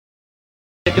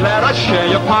Let us share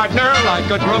your partner like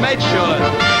a roommate should.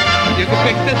 You can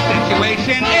fix the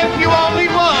situation if you only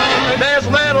would. There's a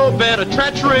little bit of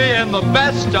treachery in the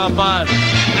best of us,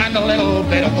 and a little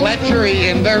bit of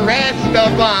lechery in the rest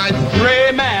of us.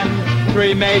 3 men,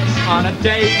 3 mates on a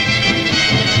date.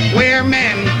 We're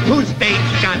men whose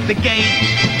dates got the gate.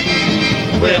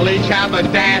 We'll each have a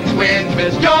dance with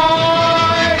Miss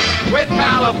Joy, with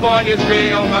California's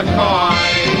real McCoy.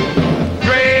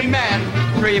 3 men,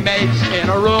 3 mates in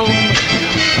a room.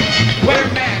 We're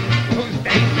men whose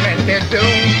dates met their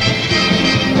doom.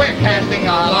 We're casting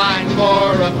our lines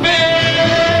for a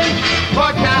fish,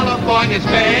 for California's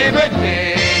favorite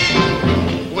dish.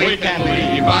 We can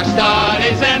leave our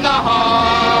studies in the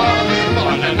hall,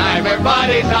 for tonight we're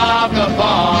buddies of the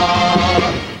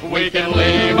ball. We can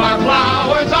leave our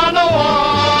flowers on the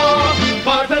wall,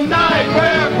 for tonight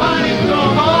we're buddies of the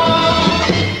ball.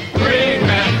 3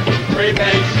 men, 3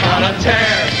 mates on a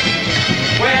tear.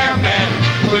 We're men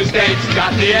whose dates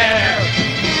got the air.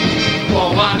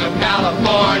 For one of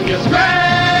California's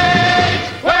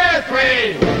greats, we're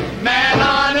 3 men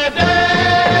on a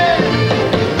date.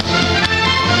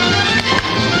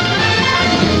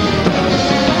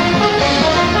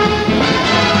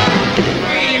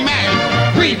 3 men,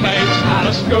 3 mates out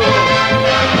of school.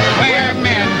 We're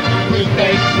men whose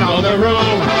dates know the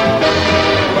rule.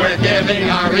 We're giving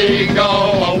our ego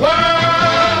a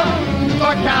whirl,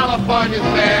 for California's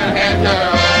fair-haired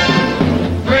girl.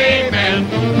 3 men,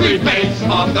 3 mates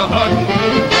off the hook.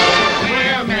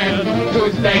 We're men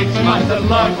whose dates mustn't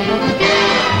look.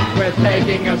 We're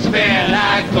taking a spin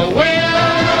at the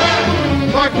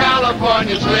wheel, for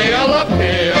California's real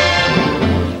appeal.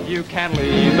 You can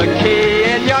leave the key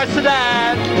in your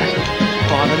sedan.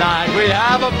 For tonight we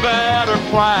have a better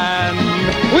plan.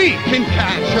 We can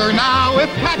catch her now if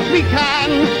catch we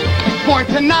can. For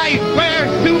tonight we're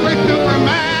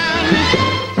Superman.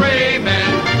 3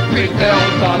 men, 3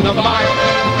 pills on the mark.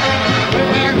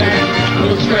 We're men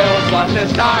Whose thrills watch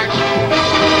us start.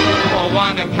 For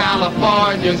one of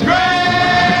California's great